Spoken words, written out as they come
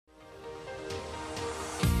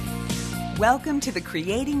Welcome to the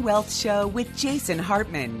Creating Wealth Show with Jason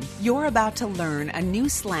Hartman. You're about to learn a new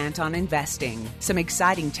slant on investing, some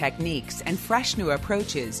exciting techniques, and fresh new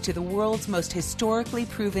approaches to the world's most historically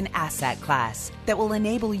proven asset class that will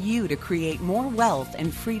enable you to create more wealth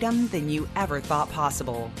and freedom than you ever thought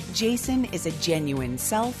possible. Jason is a genuine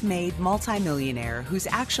self-made multimillionaire who's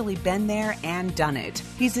actually been there and done it.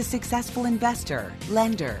 He's a successful investor,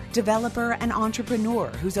 lender, developer, and entrepreneur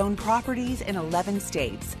who's owned properties in 11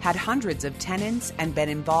 states, had hundreds of tenants, and been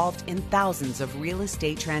involved in thousands of real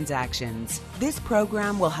estate transactions. This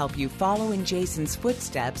program will help you follow in Jason's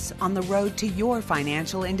footsteps on the road to your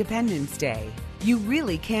financial independence day. You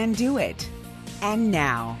really can do it. And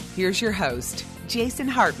now, here's your host, Jason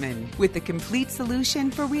Hartman, with the complete solution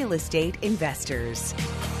for real estate investors.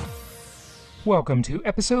 Welcome to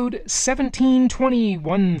episode 1720,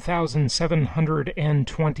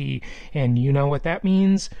 1720, and you know what that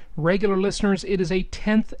means. Regular listeners, it is a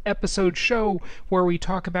 10th episode show where we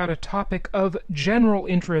talk about a topic of general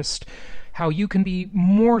interest, how you can be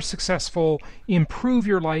more successful, improve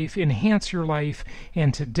your life, enhance your life,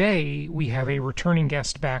 and today we have a returning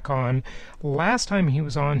guest back on. Last time he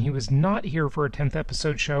was on, he was not here for a 10th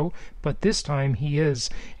episode show, but this time he is,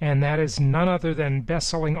 and that is none other than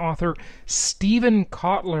best-selling author Steven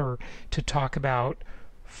Kotler to talk about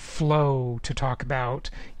flow, to talk about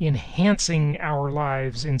enhancing our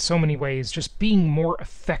lives in so many ways, just being more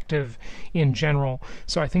effective in general.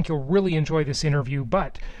 So I think you'll really enjoy this interview,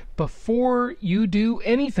 but before you do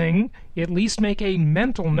anything, at least make a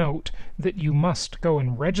mental note that you must go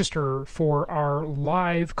and register for our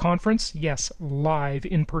live conference. Yes, live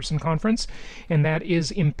in-person conference. And that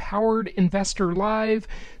is Empowered Investor Live,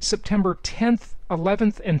 September 10th,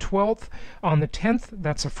 11th, and 12th. On the 10th,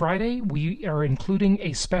 that's a Friday, we are including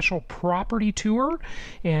a special property tour,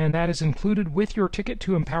 and that is included with your ticket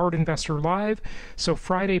to Empowered Investor Live. So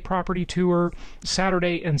Friday, property tour.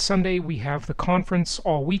 Saturday and Sunday, we have the conference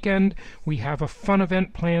all weekend. We have a fun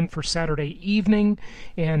event planned for Saturday evening,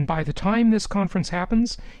 and by the time this conference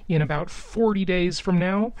happens, in about 40 days from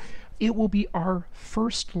now, it will be our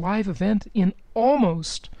first live event in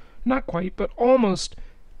almost, not quite, but almost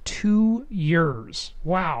 2 years.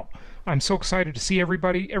 Wow. I'm so excited to see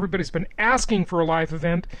everybody. Everybody's been asking for a live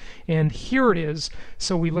event, and here it is.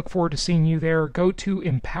 So we look forward to seeing you there. Go to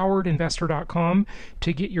empoweredinvestor.com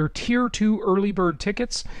to get your Tier 2 early bird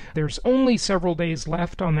tickets. There's only several days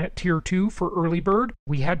left on that Tier 2 for early bird.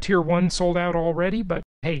 We had Tier 1 sold out already, but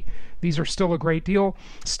hey, these are still a great deal,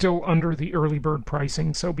 still under the early bird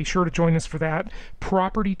pricing. So be sure to join us for that.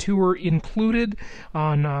 Property tour included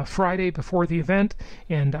on Friday before the event,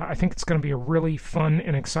 and I think it's going to be a really fun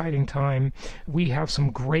and exciting time. We have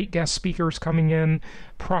some great guest speakers coming in,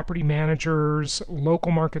 property managers,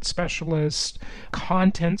 local market specialists,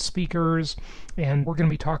 content speakers, and we're going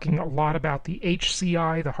to be talking a lot about the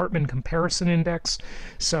HCI, the Hartman Comparison Index.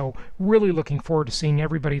 So really looking forward to seeing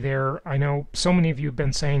everybody there. I know so many of you have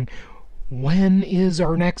been saying, when is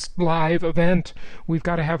our next live event? We've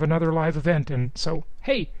got to have another live event. And so,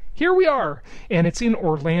 hey, here we are. And it's in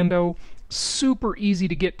Orlando. Super easy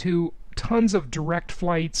to get to. Tons of direct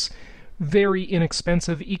flights. Very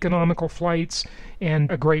inexpensive, economical flights,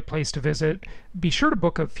 and a great place to visit. Be sure to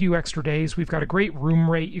book a few extra days. We've got a great room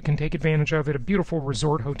rate you can take advantage of at a beautiful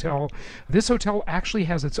resort hotel. This hotel actually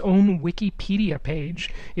has its own Wikipedia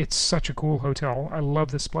page. It's such a cool hotel. I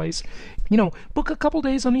love this place. You know, book a couple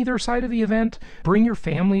days on either side of the event. Bring your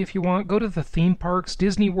family if you want. Go to the theme parks,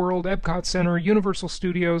 Disney World, Epcot Center, Universal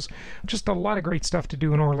Studios. Just a lot of great stuff to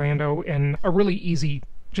do in Orlando, and a really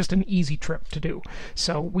just an easy trip to do.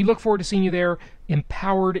 So we look forward to seeing you there,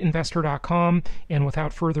 empoweredinvestor.com. And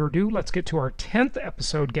without further ado, let's get to our 10th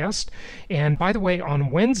episode guest. And by the way, on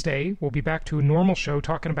Wednesday, we'll be back to a normal show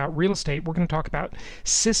talking about real estate. We're going to talk about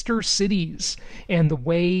sister cities and the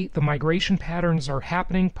way the migration patterns are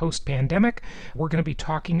happening post-pandemic. We're going to be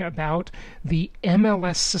talking about the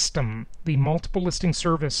MLS system, the multiple listing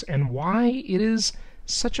service, and why it is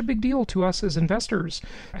such a big deal to us as investors.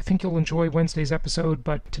 I think you'll enjoy Wednesday's episode,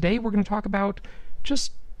 but today we're going to talk about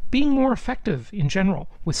just being more effective in general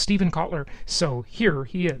with Steven Kotler. So here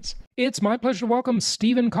he is. It's my pleasure to welcome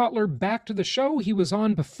Steven Kotler back to the show. He was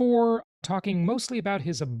on before talking mostly about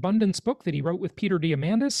his abundance book that he wrote with Peter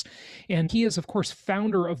Diamandis. And he is, of course,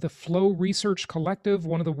 founder of the Flow Research Collective,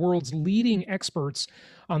 one of the world's leading experts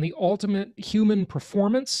on the ultimate human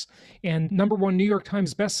performance and #1 New York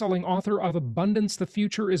Times bestselling author of Abundance, The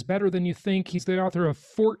Future is Better Than You Think. He's the author of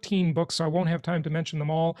 14 books, so I won't have time to mention them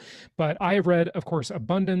all. But I have read, of course,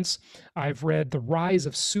 Abundance. I've read The Rise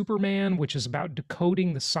of Superman, which is about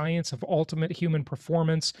decoding the science of ultimate human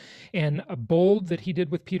performance, and Bold that he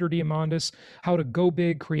did with Peter Diamandis, How to Go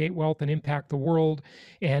Big, Create Wealth, and Impact the World.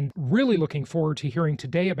 And really looking forward to hearing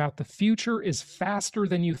today about The Future is Faster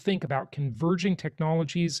Than You Think, about converging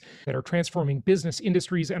technologies that are transforming business,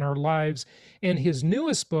 industries, and our lives. And his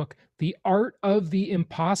newest book, The Art of the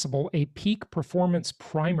Impossible, a peak performance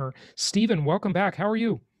primer. Stephen, welcome back. How are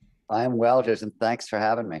you? I'm well, Jason. Thanks for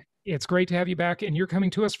having me. It's great to have you back. And you're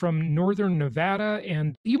coming to us from Northern Nevada.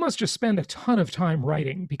 And you must just spend a ton of time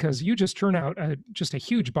writing because you just turn out just a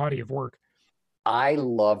huge body of work. I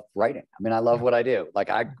love writing. I mean, I love what I do.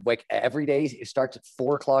 Like I wake every day. It starts at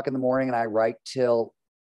 4 o'clock in the morning and I write till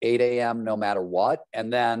 8 a.m. no matter what.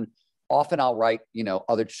 And then often I'll write,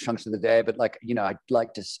 other chunks of the day, but I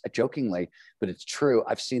like to jokingly, but it's true.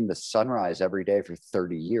 I've seen the sunrise every day for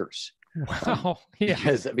 30 years. Wow. Yeah.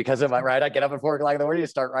 Because of my right, I get up at 4 o'clock in the morning to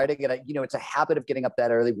start writing. And it's a habit of getting up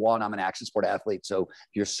that early. One, I'm an action sport athlete. So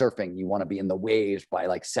if you're surfing, you want to be in the waves by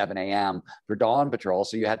like 7 a.m. for dawn patrol.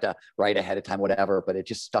 So you had to write ahead of time, whatever, but it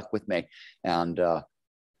just stuck with me. And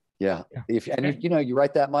you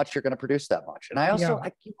write that much, you're going to produce that much. And I also,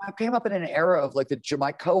 I came up in an era of like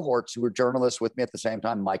my cohorts who were journalists with me at the same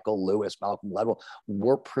time, Michael Lewis, Malcolm Gladwell,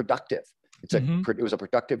 were productive. It was a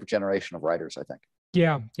productive generation of writers, I think.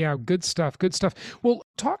 Yeah. Good stuff. Well,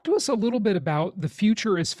 talk to us a little bit about The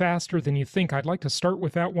Future is Faster Than You Think. I'd like to start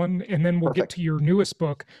with that one, and then we'll get to your newest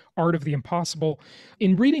book, Art of the Impossible.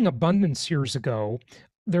 In reading Abundance years ago,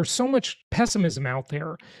 there's so much pessimism out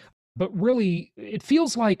there, but really it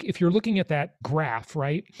feels like if you're looking at that graph,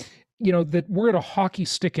 right, that we're at a hockey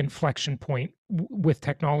stick inflection point with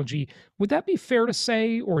technology. Would that be fair to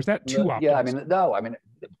say, or is that too optimistic?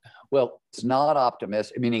 Well, it's not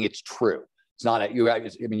optimistic, meaning it's true. It's not,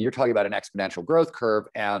 you're talking about an exponential growth curve,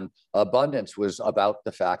 and Abundance was about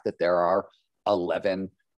the fact that there are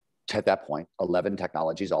 11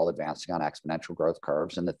 technologies all advancing on exponential growth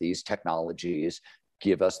curves, and that these technologies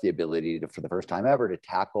give us the ability to, for the first time ever, to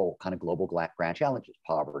tackle kind of global grand challenges,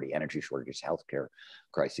 poverty, energy shortages, healthcare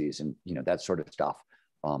crises, and that sort of stuff.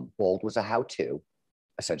 Bold was a how-to.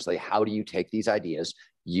 Essentially, how do you take these ideas,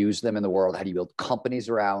 use them in the world? How do you build companies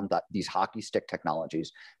around these hockey stick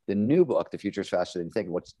technologies? The new book, The Future is Faster Than You Think.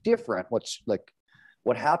 What's different,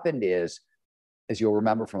 what happened is, as you'll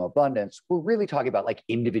remember from Abundance, we're really talking about like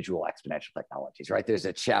individual exponential technologies, right? There's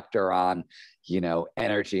a chapter on,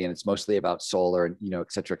 energy, and it's mostly about solar and,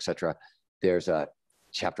 et cetera, et cetera. There's a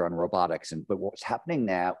chapter on robotics. But what's happening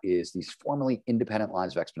now is these formerly independent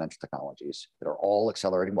lines of exponential technologies that are all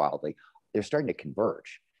accelerating wildly, they're starting to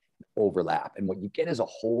converge, overlap. And what you get as a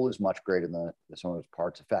whole is much greater than the sum of its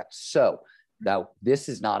parts effect. So now this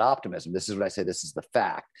is not optimism. This is what I say, this is the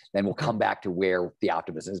fact. Then we'll come back to where the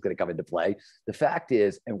optimism is going to come into play. The fact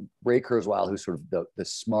is, and Ray Kurzweil, who's sort of the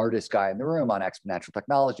smartest guy in the room on exponential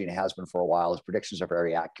technology and has been for a while, his predictions are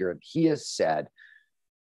very accurate. He has said,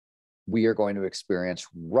 we are going to experience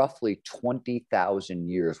roughly 20,000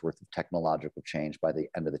 years worth of technological change by the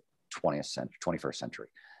end of the 21st century.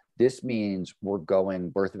 This means we're going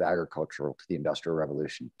birth of agriculture to the Industrial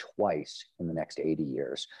Revolution twice in the next 80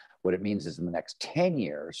 years. What it means is in the next 10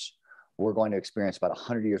 years, we're going to experience about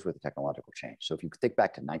 100 years worth of technological change. So if you think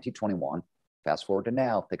back to 1921, fast forward to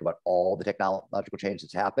now, think about all the technological change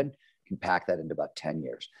that's happened, you can pack that into about 10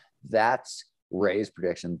 years. That's Ray's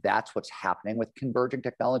prediction. That's what's happening with converging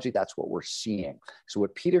technology. That's what we're seeing. So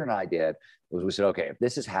what Peter and I did was we said, okay, if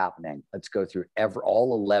this is happening, let's go through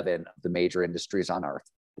all 11 of the major industries on Earth,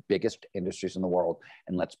 the biggest industries in the world,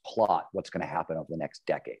 and let's plot what's going to happen over the next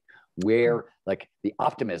decade, where like the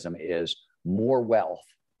optimism is more wealth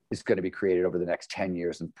is going to be created over the next 10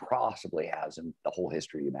 years than possibly has in the whole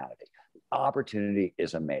history of humanity. The opportunity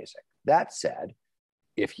is amazing. That said,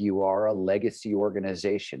 if you are a legacy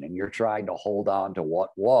organization and you're trying to hold on to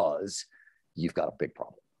what was, you've got a big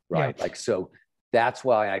problem, right? Yeah. So that's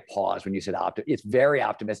why I paused when you said it's very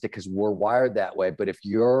optimistic because we're wired that way. But if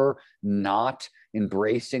you're not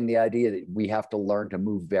embracing the idea that we have to learn to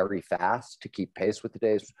move very fast to keep pace with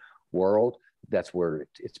today's world, that's where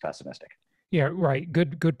it's pessimistic. Yeah, right.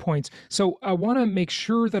 Good points. So I want to make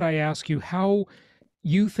sure that I ask you how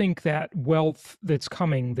You think that wealth that's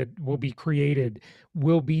coming, that will be created,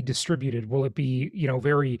 will be distributed? Will it be,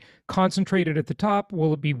 very concentrated at the top?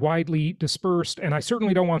 Will it be widely dispersed? And I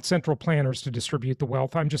certainly don't want central planners to distribute the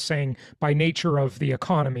wealth. I'm just saying by nature of the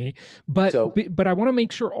economy. But So but I want to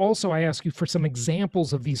make sure also I ask you for some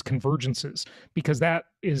examples of these convergences, because that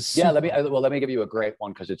is yeah, let me give you a great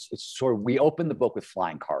one, because it's sort of, we opened the book with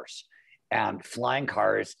flying cars, and flying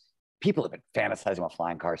cars, people have been fantasizing about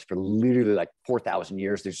flying cars for literally like 4,000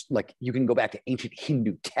 years. There's like, you can go back to ancient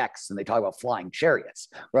Hindu texts and they talk about flying chariots,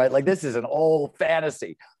 right? Like, this is an old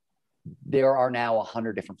fantasy. There are now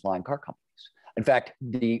 100 different flying car companies. In fact,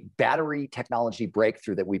 the battery technology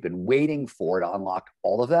breakthrough that we've been waiting for to unlock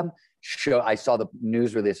all of them, I saw the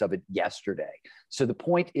news release of it yesterday. So the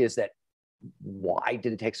point is that, why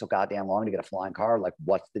did it take so goddamn long to get a flying car? Like,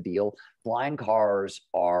 what's the deal? Flying cars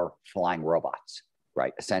are flying robots,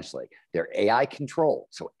 right? Essentially, they're AI controlled.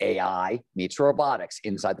 So AI meets robotics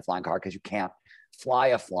inside the flying car, because you can't fly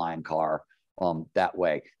a flying car that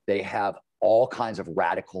way. They have all kinds of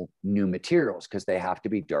radical new materials, because they have to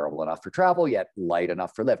be durable enough for travel, yet light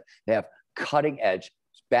enough for lift. They have cutting edge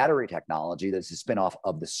battery technology that's a spinoff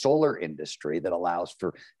of the solar industry that allows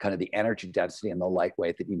for kind of the energy density and the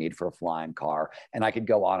lightweight that you need for a flying car. And I could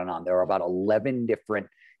go on and on. There are about 11 different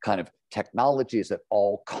kind of technologies that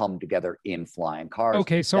all come together in flying cars.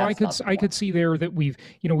 Okay, so I could see there that we've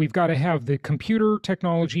got to have the computer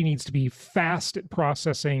technology needs to be fast at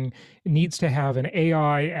processing, it needs to have an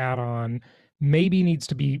AI add-on, maybe needs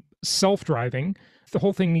to be self-driving. The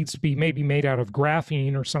whole thing needs to be maybe made out of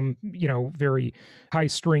graphene or some, very high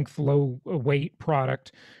strength, low weight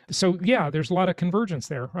product. So yeah, there's a lot of convergence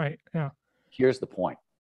there, right? Yeah. Here's the point.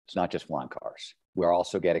 It's not just flying cars. We're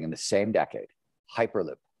also getting, in the same decade,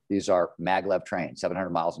 Hyperloop. These are maglev trains, 700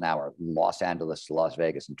 miles an hour, Los Angeles to Las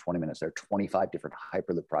Vegas in 20 minutes. There are 25 different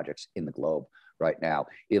Hyperloop projects in the globe right now.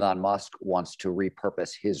 Elon Musk wants to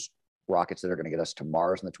repurpose his rockets that are going to get us to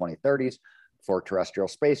Mars in the 2030s for terrestrial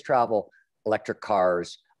space travel, electric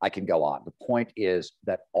cars. I can go on. The point is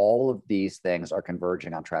that all of these things are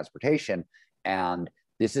converging on transportation, and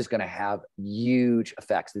this is going to have huge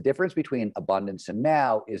effects. The difference between abundance and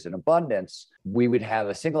now is, in abundance, we would have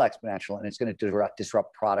a single exponential, and it's going to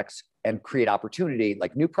disrupt products and create opportunity,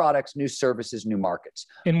 like new products, new services, new markets.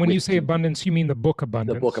 And when you say abundance, you mean the book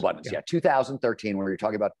abundance? The book abundance, yeah. 2013, where you're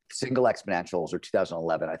talking about single exponentials, or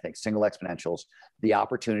 2011, I think, single exponentials, the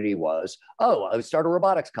opportunity was, oh, let's start a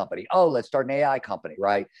robotics company. Oh, let's start an AI company,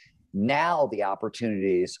 right? Now the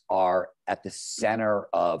opportunities are at the center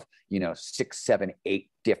of, 6, 7, 8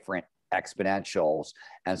 different exponentials.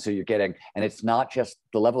 And so you're getting, and it's not just,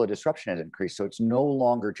 the level of disruption has increased. So it's no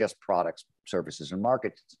longer just products, services, and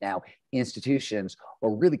markets. It's now institutions,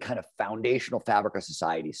 or really kind of foundational fabric of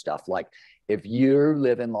society stuff. Like, if you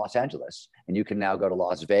live in Los Angeles and you can now go to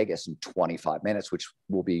Las Vegas in 25 minutes, which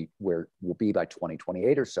will be where we'll be by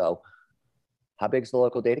 2028 or so, how big is the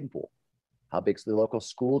local dating pool? How big's the local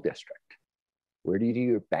school district? Where do you do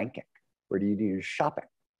your banking? Where do you do your shopping?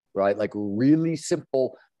 Right? Like, really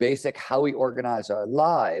simple, basic, how we organize our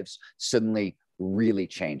lives suddenly really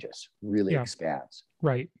changes, really expands.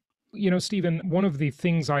 Right. Stephen, one of the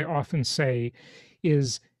things I often say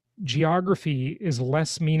is geography is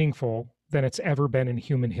less meaningful than it's ever been in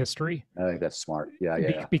human history. I think that's smart.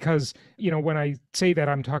 Yeah. Because, when I say that,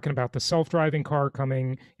 I'm talking about the self-driving car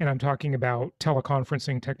coming, and I'm talking about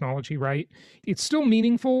teleconferencing technology, right? It's still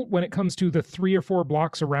meaningful when it comes to the 3 or 4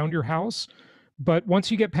 blocks around your house. But once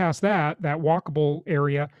you get past that walkable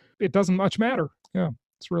area, it doesn't much matter. Yeah,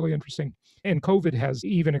 it's really interesting. And COVID has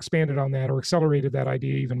even expanded on that, or accelerated that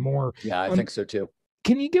idea even more. Yeah, I think so too.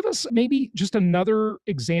 Can you give us maybe just another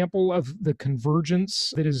example of the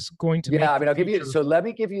convergence that is going to? Yeah, I'll give you. So let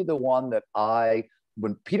me give you the one that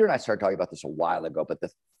when Peter and I started talking about this a while ago, but the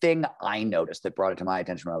thing I noticed that brought it to my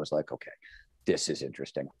attention, when I was like, okay, this is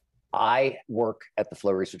interesting. I work at the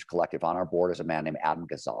Flow Research Collective. On our board is a man named Adam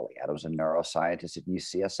Ghazali. Adam's a neuroscientist at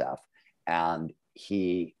UCSF, and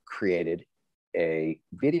he created a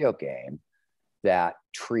video game that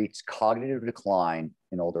treats cognitive decline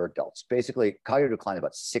in older adults. Basically, cognitive decline is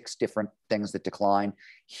about 6 different things that decline.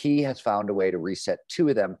 He has found a way to reset 2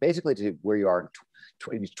 of them, basically to where you are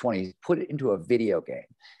in 20, put it into a video game.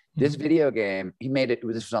 This video game, he made it,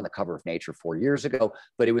 this was on the cover of Nature 4 years ago,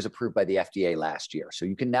 but it was approved by the FDA last year. So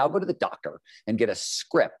you can now go to the doctor and get a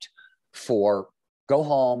script for go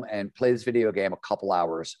home and play this video game a couple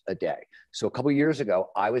hours a day. So a couple of years ago,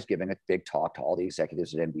 I was giving a big talk to all the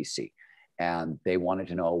executives at NBC. And they wanted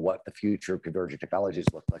to know what the future of convergent technologies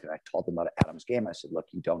looked like. And I told them about Adam's game. I said, look,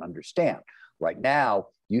 you don't understand. Right now,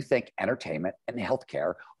 you think entertainment and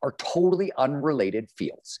healthcare are totally unrelated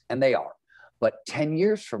fields, and they are. But 10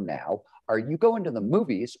 years from now, are you going to the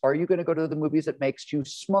movies? Or are you going to go to the movies that makes you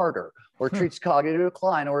smarter or treats cognitive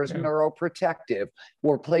decline or is neuroprotective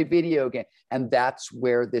or play video game? And that's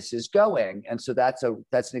where this is going. And so that's an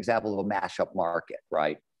example of a mashup market,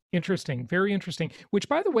 right? Interesting. Very interesting. Which,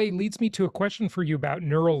 by the way, leads me to a question for you about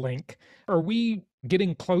Neuralink. Are we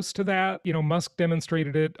getting close to that? You know, Musk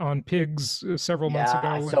demonstrated it on pigs several months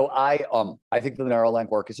ago. So I think the Neuralink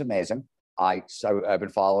work is amazing. I've been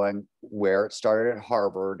following where it started at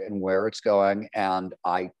Harvard and where it's going. And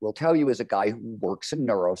I will tell you, as a guy who works in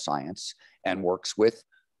neuroscience and works with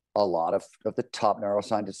a lot of the top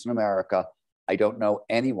neuroscientists in America, I don't know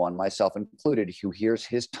anyone, myself included, who hears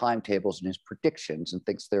his timetables and his predictions and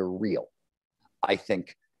thinks they're real. I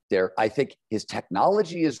think his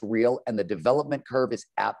technology is real and the development curve is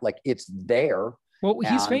it's there. Well,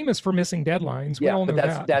 he's famous for missing deadlines. We all know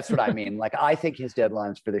that. That's what I mean. Like, I think his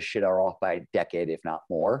deadlines for this shit are off by a decade, if not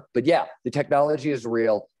more. But yeah, the technology is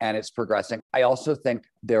real and it's progressing. I also think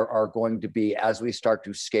there are going to be, as we start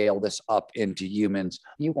to scale this up into humans,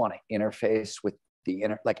 you want to interface with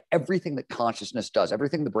like everything that consciousness does,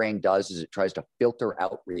 everything the brain does is it tries to filter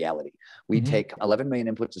out reality. We take 11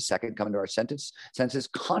 million inputs a second coming to our senses.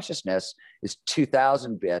 Consciousness is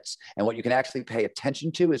 2,000 bits. And what you can actually pay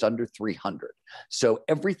attention to is under 300. So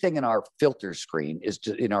everything in our filter screen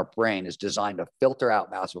in our brain is designed to filter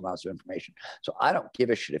out massive amounts of information. So I don't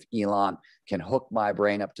give a shit if Elon can hook my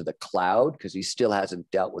brain up to the cloud because he still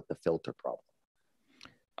hasn't dealt with the filter problem.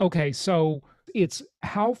 Okay, so it's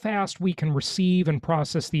how fast we can receive and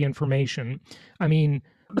process the information. I mean,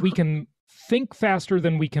 we can think faster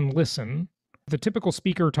than we can listen. The typical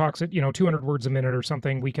speaker talks at, 200 words a minute or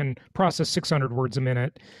something. We can process 600 words a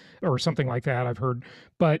minute or something like that, I've heard.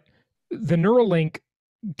 But the Neuralink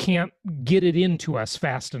can't get it into us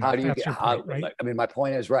fast enough. Right? I mean, my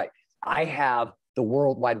point is right. I have the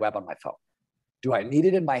World Wide Web on my phone. Do I need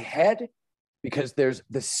it in my head? Because there's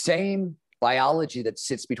the same biology that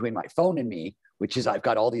sits between my phone and me, which is I've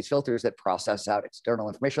got all these filters that process out external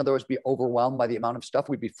information. Otherwise, we'd be overwhelmed by the amount of stuff.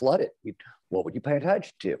 We'd be flooded. What would you pay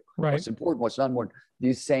attention to? Right. What's important? What's not important?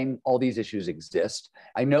 All these issues exist.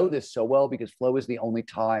 I know this so well because flow is the only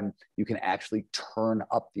time you can actually turn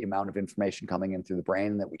up the amount of information coming in through the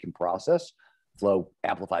brain that we can process. Flow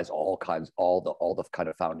amplifies all the kind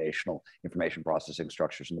of foundational information processing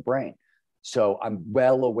structures in the brain. So I'm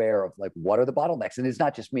well aware of like what are the bottlenecks, and it's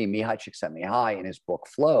not just me. Mihai Csikszentmihalyi in his book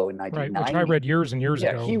Flow in 1990, right, which I read years and years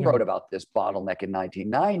ago. He wrote about this bottleneck in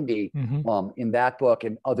 1990 in that book,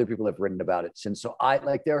 and other people have written about it since. So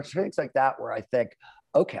there are things like that where I think,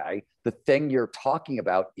 okay, the thing you're talking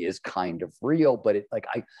about is kind of real, but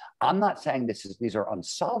I'm not saying these are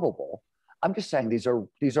unsolvable. I'm just saying these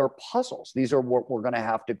are puzzles. These are what we're going to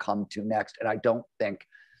have to come to next, and I don't think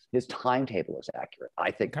his timetable is accurate.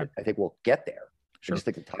 I think we'll get there. Sure. I just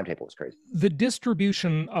think the timetable is crazy. The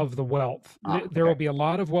distribution of the wealth. There will be a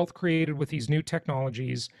lot of wealth created with these new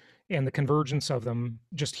technologies and the convergence of them,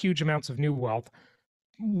 just huge amounts of new wealth.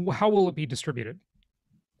 How will it be distributed?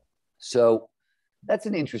 So that's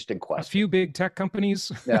an interesting question. A few big tech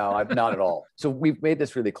companies? No, not at all. So we've made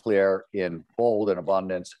this really clear in bold and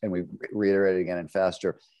abundance, and we reiterate it again in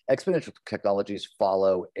faster. Exponential technologies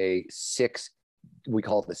follow we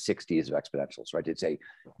call it the 6 Ds of exponentials, right? It's a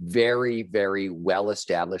very, very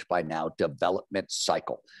well-established by now development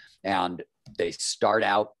cycle. And they start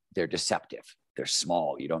out, they're deceptive. They're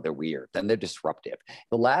small, they're weird. Then they're disruptive.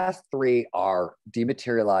 The last 3 are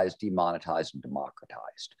dematerialized, demonetized, and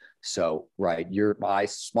democratized. So, right, my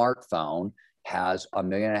smartphone has $1.5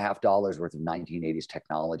 million worth of 1980s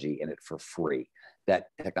technology in it for free. That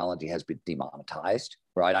technology has been demonetized,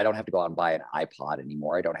 right? I don't have to go out and buy an iPod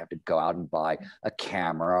anymore. I don't have to go out and buy a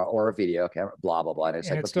camera or a video camera, blah, blah, blah. And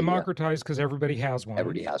it's democratized because everybody has one.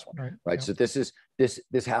 Everybody has one, right? Yeah. So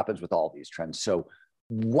this happens with all these trends. So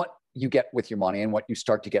what you get with your money and what you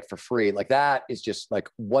start to get for free, like that is just like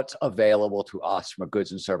what's available to us from a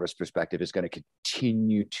goods and service perspective is going to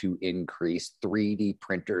continue to increase. 3D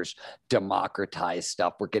printers democratize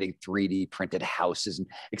stuff. We're getting 3D printed houses and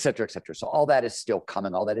et cetera, et cetera. So all that is still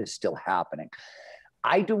coming. All that is still happening.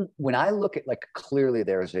 When I look at clearly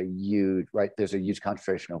there's a huge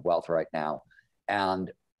concentration of wealth right now.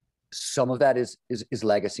 And some of that is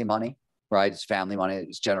legacy money, right? It's family money,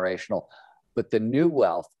 it's generational. But the new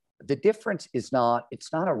wealth, the difference is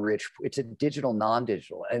it's a digital,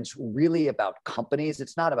 non-digital. And it's really about companies.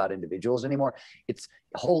 It's not about individuals anymore. It's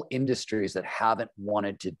whole industries that haven't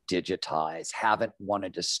wanted to digitize, haven't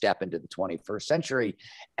wanted to step into the 21st century.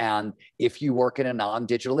 And if you work in a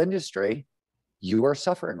non-digital industry, you are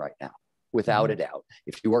suffering right now, without a doubt.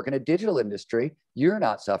 If you work in a digital industry, you're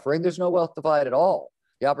not suffering. There's no wealth divide at all.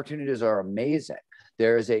 The opportunities are amazing.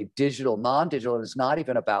 There is a digital, non-digital, and it's not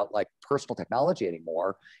even about like personal technology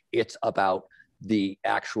anymore. It's about the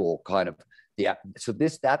actual kind of so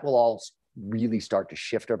that will all really start to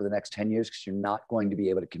shift over the next 10 years because you're not going to be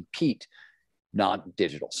able to compete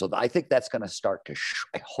non-digital. So I think that's going to start to,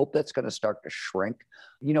 I hope that's going to start to shrink.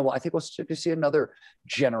 I think we'll start to see another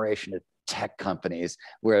generation of tech companies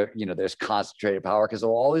where, there's concentrated power because there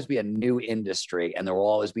will always be a new industry and there will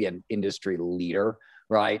always be an industry leader,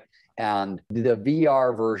 right? And the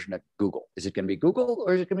VR version of Google, is it going to be Google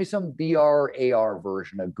or is it going to be some VR, AR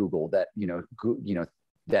version of Google that,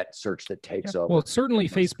 that search that takes over? Well, certainly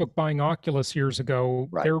Facebook buying Oculus years ago,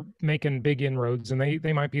 right. They're making big inroads and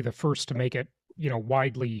they might be the first to make it,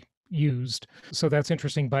 widely used. So that's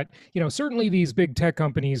interesting. But, certainly these big tech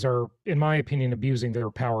companies are, in my opinion, abusing their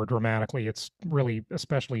power dramatically. It's really,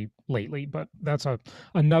 especially lately, but that's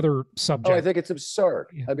another subject. Oh, I think it's absurd.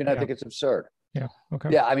 I think it's absurd. Yeah.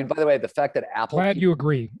 Okay. Yeah. By the way, the fact that Apple. Glad you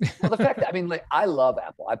agree. Well, the fact that, I love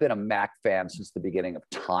Apple. I've been a Mac fan since the beginning of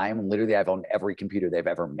time. Literally, I've owned every computer they've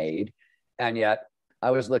ever made. And yet, I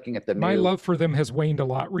was looking at my love for them has waned a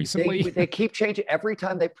lot recently. They keep changing. Every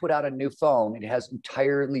time they put out a new phone, it has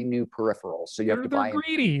entirely new peripherals. So you have to buy. They're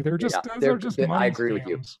greedy. They're just. They're just. I agree with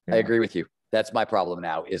you. Yeah. I agree with you. That's my problem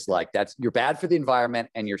now. Is like you're bad for the environment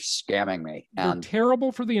and you're scamming me. They're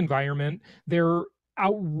terrible for the environment. They're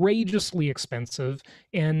outrageously expensive,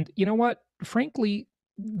 and you know what? Frankly,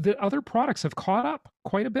 the other products have caught up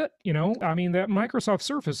quite a bit. That Microsoft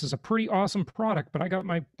Surface is a pretty awesome product, but I got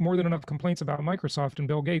my more than enough complaints about Microsoft and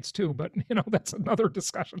Bill Gates too. But that's another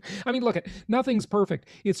discussion. Look, nothing's perfect.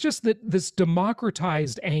 It's just that this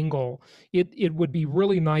democratized angle, it would be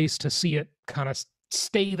really nice to see it kind of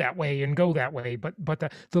stay that way and go that way. But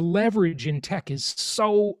the leverage in tech is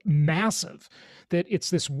so massive that it's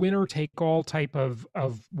this winner take all type of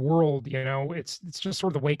world. It's just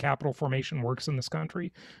sort of the way capital formation works in this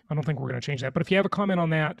country. I don't think we're going to change that. But if you have a comment on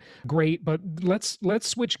that, great. But let's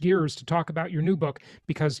switch gears to talk about your new book,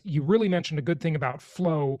 because you really mentioned a good thing about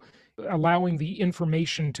flow, allowing the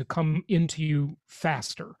information to come into you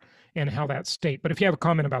faster, and how that state. But if you have a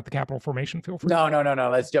comment about the capital formation, feel free. No.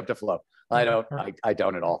 Let's jump to flow. I don't. Right. I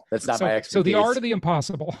don't at all. That's not my expertise. So the art of the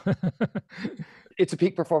impossible. It's a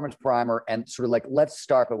peak performance primer, and sort of like, let's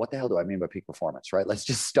start. But what the hell do I mean by peak performance, right? Let's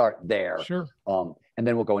just start there. Sure. And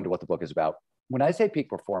then we'll go into what the book is about. When I say peak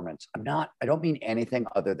performance, I don't mean anything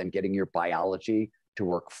other than getting your biology to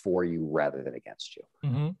work for you rather than against you.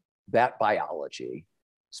 Mm-hmm. That biology,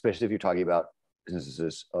 especially if you're talking about, this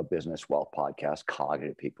is a business wealth podcast,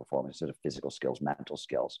 cognitive peak performance, sort of physical skills, mental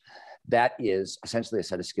skills. That is essentially a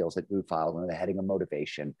set of skills that we file under the heading of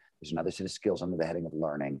motivation. There's another set of skills under the heading of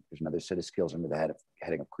learning. There's another set of skills under the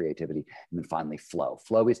heading of creativity. And then finally, flow.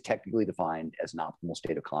 Flow is technically defined as an optimal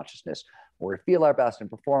state of consciousness where we feel our best and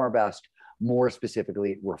perform our best. More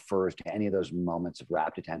specifically, it refers to any of those moments of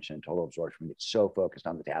rapt attention and total absorption. We get so focused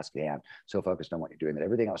on the task at hand, so focused on what you're doing, that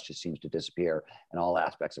everything else just seems to disappear, and all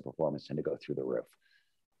aspects of performance tend to go through the roof.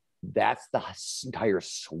 That's the entire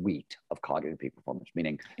suite of cognitive peak performance,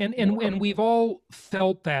 meaning. And we've all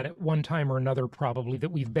felt that at one time or another, probably,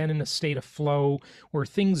 that we've been in a state of flow where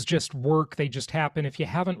things just work, they just happen. If you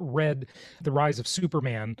haven't read The Rise of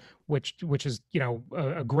Superman, which is,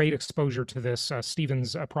 a great exposure to this,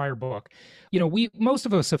 Stephen's prior book, most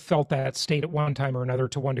of us have felt that state at one time or another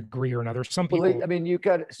to one degree or another. Some people,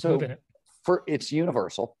 it's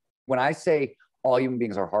universal. When I say all human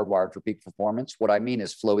beings are hardwired for peak performance, what I mean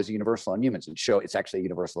is flow is universal in humans, and it's actually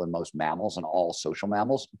universal in most mammals and all social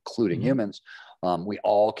mammals, including humans. We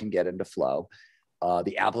all can get into flow.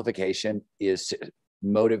 The amplification is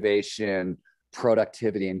motivation,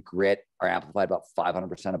 productivity, and grit are amplified about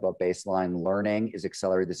 500% above baseline. Learning is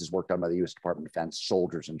accelerated. This is work done by the U.S. Department of Defense.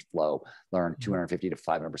 Soldiers in flow learn 250 to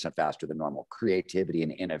 500% faster than normal. Creativity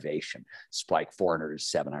and innovation spike 400 to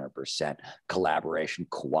 700%. Collaboration,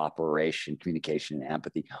 cooperation, communication, and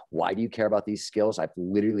empathy. Why do you care about these skills? I've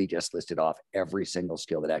literally just listed off every single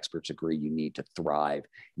skill that experts agree you need to thrive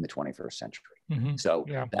in the 21st century. Mm-hmm. So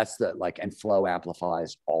that's and flow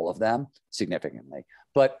amplifies all of them significantly.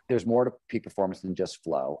 But there's more to peak performance than just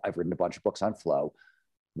flow. I've written a bunch of books on flow.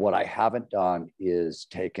 What I haven't done is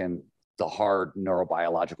taken the hard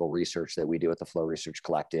neurobiological research that we do at the Flow Research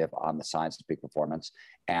Collective on the science of peak performance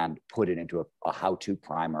and put it into a how-to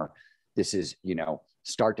primer. This is,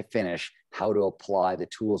 start to finish, how to apply the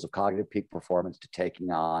tools of cognitive peak performance to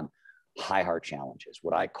taking on hard challenges,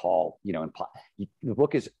 what I call, the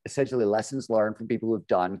book is essentially lessons learned from people who've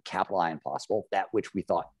done capital I impossible, that which we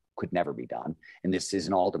thought could never be done. And this is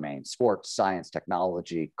in all domains: sports, science,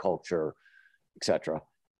 technology, culture, etc.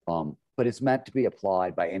 But but it's meant to be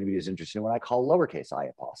applied by anybody who's interested in what I call lowercase I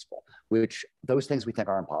impossible, which those things we think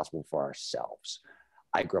are impossible for ourselves.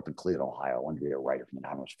 I grew up in Cleveland, Ohio. I wanted to be a writer from the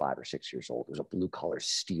time I was 5 or 6 years old. It was a blue-collar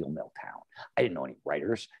steel mill town. I didn't know any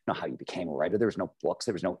writers, know how you became a writer. There was no books.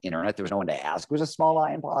 There was no internet. There was no one to ask. It was a small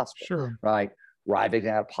I impossible, Sure. right? Rising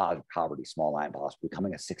out of poverty, small I impossible.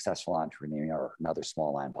 Becoming a successful entrepreneur, or another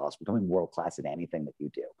small I impossible. Becoming world-class at anything that you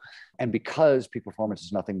do. And because peak performance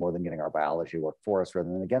is nothing more than getting our biology to work for us rather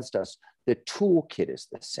than against us, the toolkit is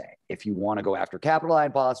the same. If you want to go after capital I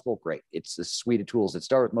impossible, great. It's the suite of tools that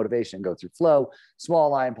start with motivation, go through flow.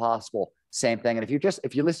 Small I impossible, same thing. And if you're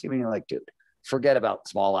listening to me and you're like, dude, forget about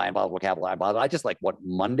small I impossible, capital I impossible. I just like want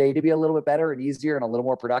Monday to be a little bit better and easier and a little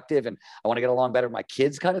more productive, and I want to get along better with my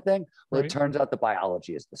kids, kind of thing. Well, Right. It turns out the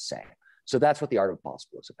biology is the same. So that's what the art of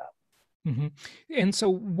possible is about. Mm-hmm. And so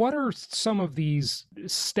what are some of these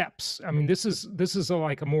steps? I mean, this is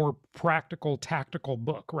like a more practical, tactical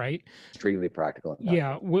book, right? Extremely practical.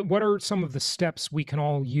 Yeah. What are some of the steps we can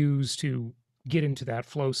all use to get into that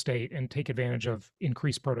flow state and take advantage of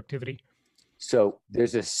increased productivity? So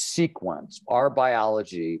there's a sequence. Our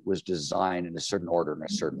biology was designed in a certain order, in a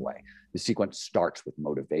certain way. The sequence starts with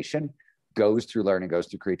motivation, goes through learning, goes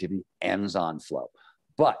through creativity, ends on flow.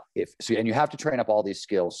 But and you have to train up all these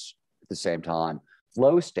skills at the same time.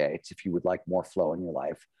 Flow states, if you would like more flow in your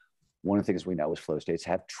life, one of the things we know is flow states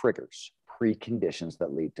have triggers, preconditions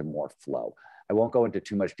that lead to more flow. I won't go into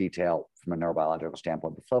too much detail from a neurobiological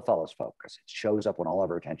standpoint, but flow follows focus. It shows up when all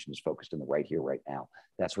of our attention is focused in the right here, right now.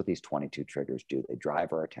 That's what these 22 triggers do. They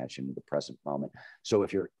drive our attention to the present moment. So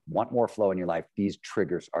if you want more flow in your life, these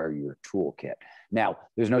triggers are your toolkit. Now,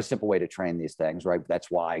 there's no simple way to train these things, right?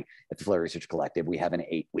 That's why at the Flow Research Collective, we have an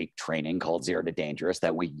 8-week training called 0 to Dangerous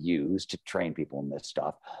that we use to train people in this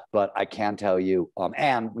stuff. But I can tell you,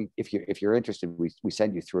 if you're interested, we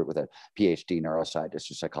send you through it with a PhD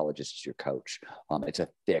neuroscientist or psychologist as your coach. It's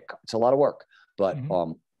a lot of work, but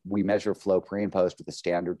we measure flow pre and post with the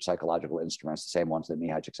standard psychological instruments, the same ones that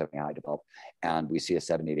Mihai Csikszentmihalyi developed, and we see a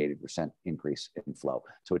 70 to 80% increase in flow.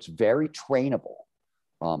 So it's very trainable.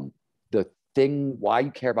 The thing, why you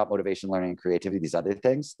care about motivation, learning, and creativity, these other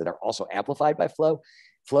things that are also amplified by flow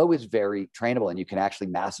is very trainable, and you can actually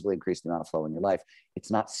massively increase the amount of flow in your life. It's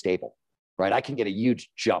not stable. Right? I can get a huge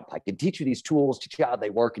jump. I can teach you these tools, teach you how they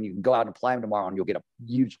work, and you can go out and apply them tomorrow and you'll get a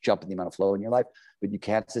huge jump in the amount of flow in your life, but you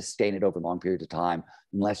can't sustain it over long periods of time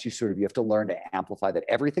unless you have to learn to amplify that.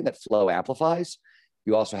 Everything that flow amplifies,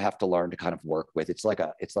 you also have to learn to kind of work with. It's like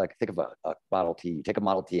think of a Model T. You take a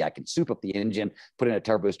Model T, I can soup up the engine, put in a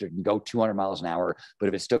turbo booster, and go 200 miles an hour, but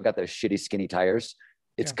if it's still got those shitty skinny tires,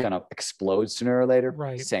 it's going to explode sooner or later.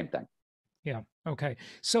 Right. Same thing. Yeah. Okay.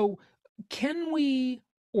 So can we,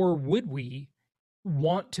 or would we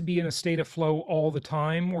want to be in a state of flow all the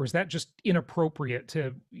time, or is that just inappropriate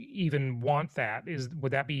to even want that?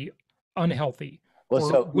 Would that be unhealthy? Well,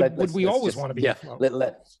 so would we always want to be in flow?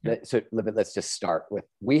 Let's just start with,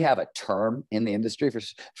 we have a term in the industry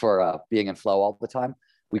for being in flow all the time.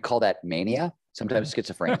 We call that mania, sometimes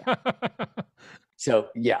schizophrenia. So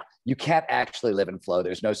yeah, you can't actually live in flow.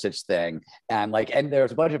 There's no such thing. And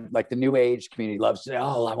there's a bunch of the new age community loves to say,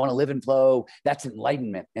 oh, I want to live in flow. That's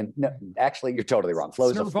enlightenment. And no, actually you're totally wrong.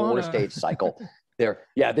 Flow is a 4-stage cycle. There's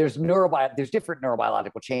different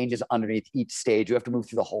neurobiological changes underneath each stage. You have to move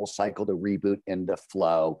through the whole cycle to reboot into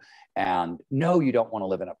flow. And no, you don't want to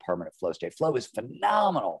live in a permanent flow state. Flow is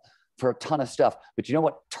phenomenal for a ton of stuff. But you know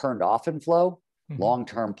what turned off in flow? Mm-hmm.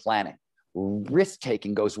 Long-term planning.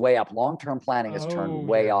 Risk-taking goes way up. Long-term planning is turned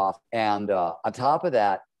way off. And on top of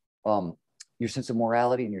that, your sense of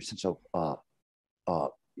morality and your sense of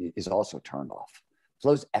is also turned off.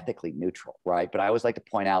 Flow's ethically neutral, right? But I always like to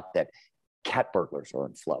point out that cat burglars are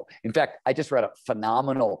in flow. In fact, I just read a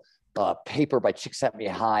phenomenal paper by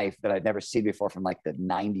Csikszentmihalyi that I'd never seen before from the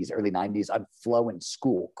 90s, early 90s on flow in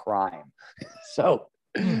school crime. So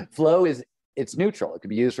flow it's neutral. It can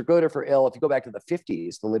be used for good or for ill. If you go back to the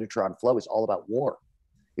 50s, the literature on flow is all about war.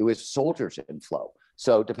 It was soldiers in flow.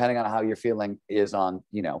 So depending on how you're feeling is on,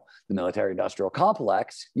 the military industrial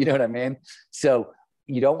complex, you know what I mean? So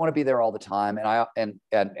you don't want to be there all the time.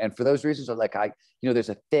 And for those reasons, there's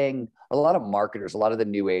a thing, a lot of marketers, a lot of the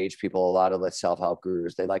new age people, a lot of the self-help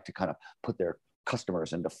gurus, they like to kind of put their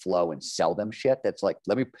customers into flow and sell them shit. That's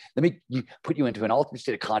let me put you into an alternate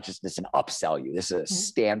state of consciousness and upsell you. This is a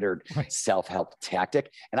standard self-help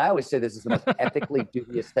tactic. And I always say this is the most ethically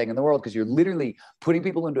dubious thing in the world, because you're literally putting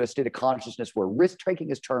people into a state of consciousness where risk taking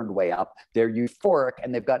is turned way up. They're euphoric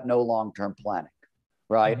and they've got no long-term planning.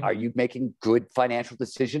 right? Are you making good financial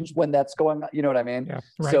decisions when that's going on? You know what I mean? Yeah,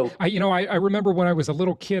 right. So, I remember when I was a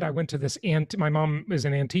little kid, I went to this my mom is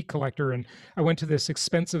an antique collector, and I went to this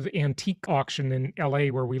expensive antique auction in LA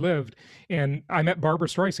where we lived, and I met Barbara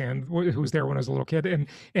Streisand, who was there when I was a little kid,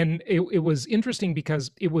 and it was interesting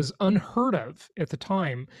because it was unheard of at the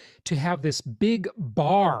time to have this big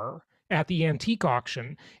bar at the antique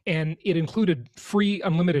auction, and it included free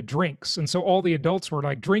unlimited drinks, and so all the adults were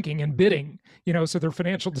like drinking and bidding, so their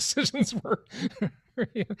financial decisions were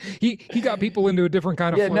he got people into a different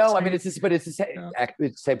kind of no, I mean, it's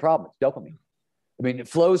the same problem. It's dopamine. I mean,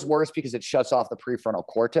 flow's worse because it shuts off the prefrontal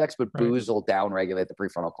cortex, but booze will downregulate the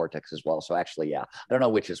prefrontal cortex as well. So actually, yeah, I don't know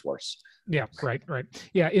which is worse. Yeah, right.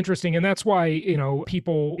 Yeah, interesting. And that's why,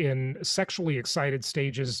 people in sexually excited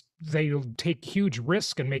stages, they take huge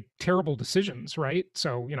risk and make terrible decisions, right?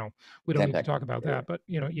 So, we don't need to talk about that, but,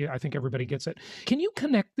 I think everybody gets it. Can you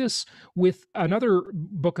connect this with another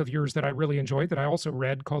book of yours that I really enjoyed that I also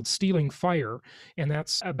read called Stealing Fire? And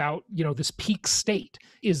that's about, this peak state.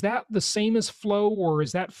 Is that the same as flow, or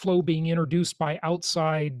is that flow being introduced by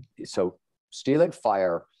outside? So Stealing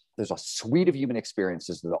Fire, there's a suite of human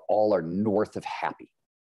experiences that all are north of happy.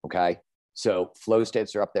 Okay. So flow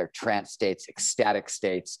states are up there, trance states, ecstatic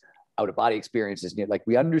states, out of body experiences. Like,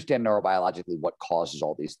 we understand neurobiologically what causes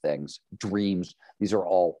all these things. Dreams, these are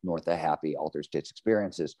all north of happy, altered states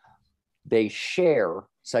experiences. They share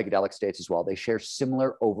psychedelic states as well. They share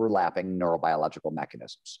similar overlapping neurobiological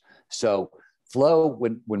mechanisms. So flow,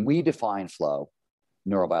 when we define flow,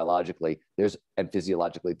 neurobiologically and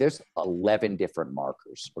physiologically, there's 11 different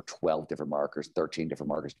markers or 12 different markers, 13 different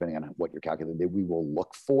markers, depending on what you're calculating, that we will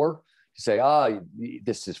look for to say,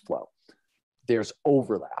 this is flow. There's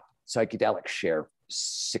overlap. Psychedelics share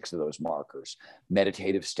 6 of those markers.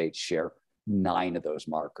 Meditative states share 9 of those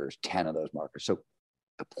markers, 10 of those markers. So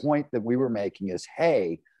the point that we were making is,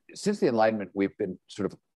 hey, since the Enlightenment, we've been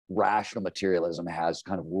sort of rational materialism has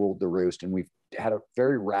kind of ruled the roost, and we've had a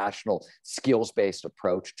very rational, skills-based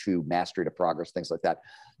approach to mastery, to progress, things like that.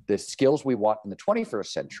 The skills we want in the 21st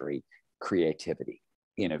century, creativity,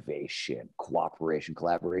 innovation, cooperation,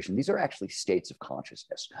 collaboration, these are actually states of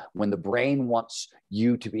consciousness. When the brain wants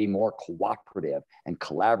you to be more cooperative and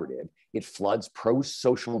collaborative, it floods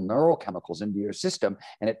pro-social neurochemicals into your system,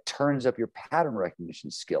 and it turns up your pattern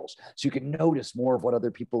recognition skills. So you can notice more of what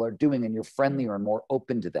other people are doing, and you're friendlier and more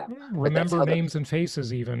open to them. Remember names and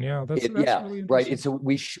faces even. Yeah, that's really right. And so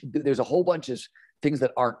there's a whole bunch of things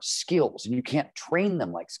that aren't skills, and you can't train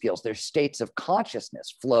them like skills. They're states of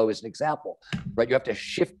consciousness. Flow is an example, right? You have to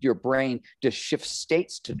shift your brain to shift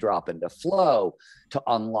states to drop into flow to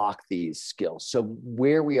unlock these skills. So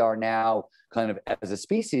where we are now kind of as a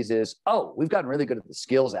species is, we've gotten really good at the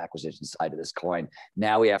skills acquisition side of this coin.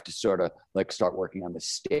 Now we have to sort of like start working on the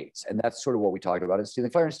states. And that's sort of what we talked about in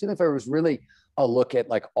Stealing Fire. And Stealing Fire was really a look at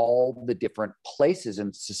like all the different places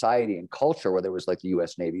in society and culture, whether it was like the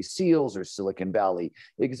US Navy SEALs or Silicon Valley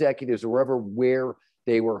executives or wherever, where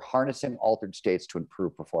they were harnessing altered states to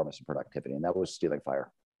improve performance and productivity. And that was Stealing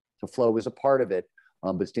Fire. So flow was a part of it,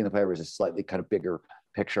 but Stealing Fire was a slightly kind of bigger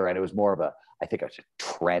picture. And it was more of a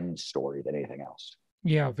trend story than anything else.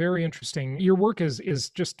 Yeah, very interesting. Your work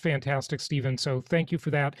is just fantastic, Stephen. So thank you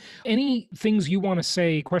for that. Any things you want to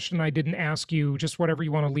say, question I didn't ask you, just whatever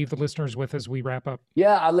you want to leave the listeners with as we wrap up?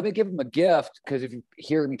 Yeah, let me give them a gift, because if you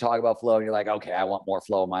hear me talk about flow and you're like, okay, I want more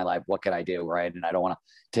flow in my life, what can I do, right? And I don't want to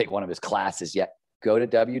take one of his classes yet. Go to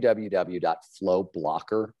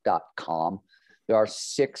www.flowblocker.com. There are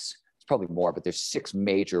 6, it's probably more, but there's 6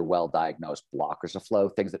 major well-diagnosed blockers of flow,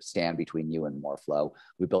 things that stand between you and more flow.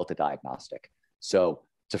 We built a diagnostic. So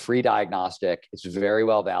it's a free diagnostic. It's very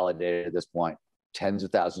well validated at this point. Tens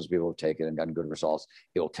of thousands of people have taken it and gotten good results.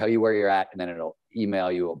 It will tell you where you're at, and then it'll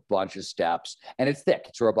email you a bunch of steps. And it's thick,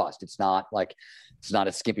 it's robust. It's not a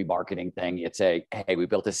skimpy marketing thing. It's hey, we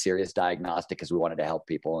built a serious diagnostic because we wanted to help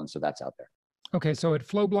people. And so that's out there. Okay. So at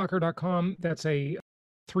flowblocker.com, that's a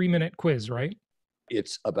 3-minute quiz, right?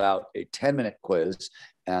 It's about a 10-minute quiz.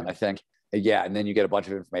 And I think, and then you get a bunch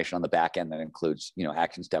of information on the back end that includes,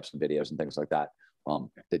 action steps and videos and things like that,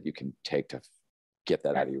 that you can take to get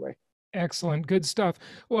that out of your way. Excellent. Good stuff.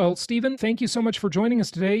 Well, Stephen, thank you so much for joining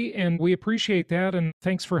us today, and we appreciate that. And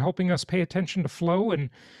thanks for helping us pay attention to flow and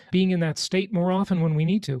being in that state more often when we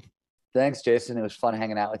need to. Thanks, Jason. It was fun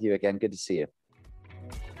hanging out with you again. Good to see you.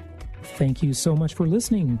 Thank you so much for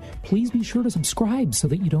listening. Please be sure to subscribe so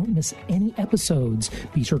that you don't miss any episodes.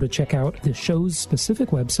 Be sure to check out the show's specific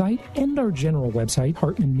website and our general website,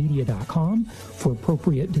 hartmanmedia.com, for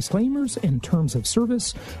appropriate disclaimers and terms of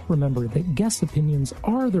service. Remember that guest opinions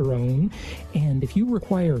are their own, and if you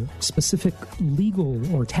require specific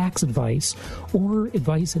legal or tax advice or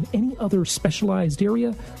advice in any other specialized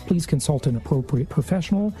area, please consult an appropriate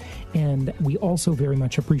professional. And we also very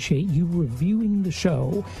much appreciate you reviewing the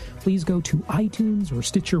show. Please go to iTunes or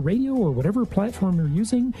Stitcher Radio or whatever platform you're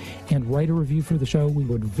using and write a review for the show. We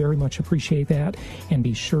would very much appreciate that. And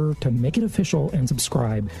be sure to make it official and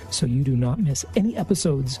subscribe so you do not miss any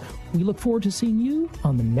episodes. We look forward to seeing you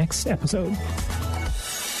on the next episode.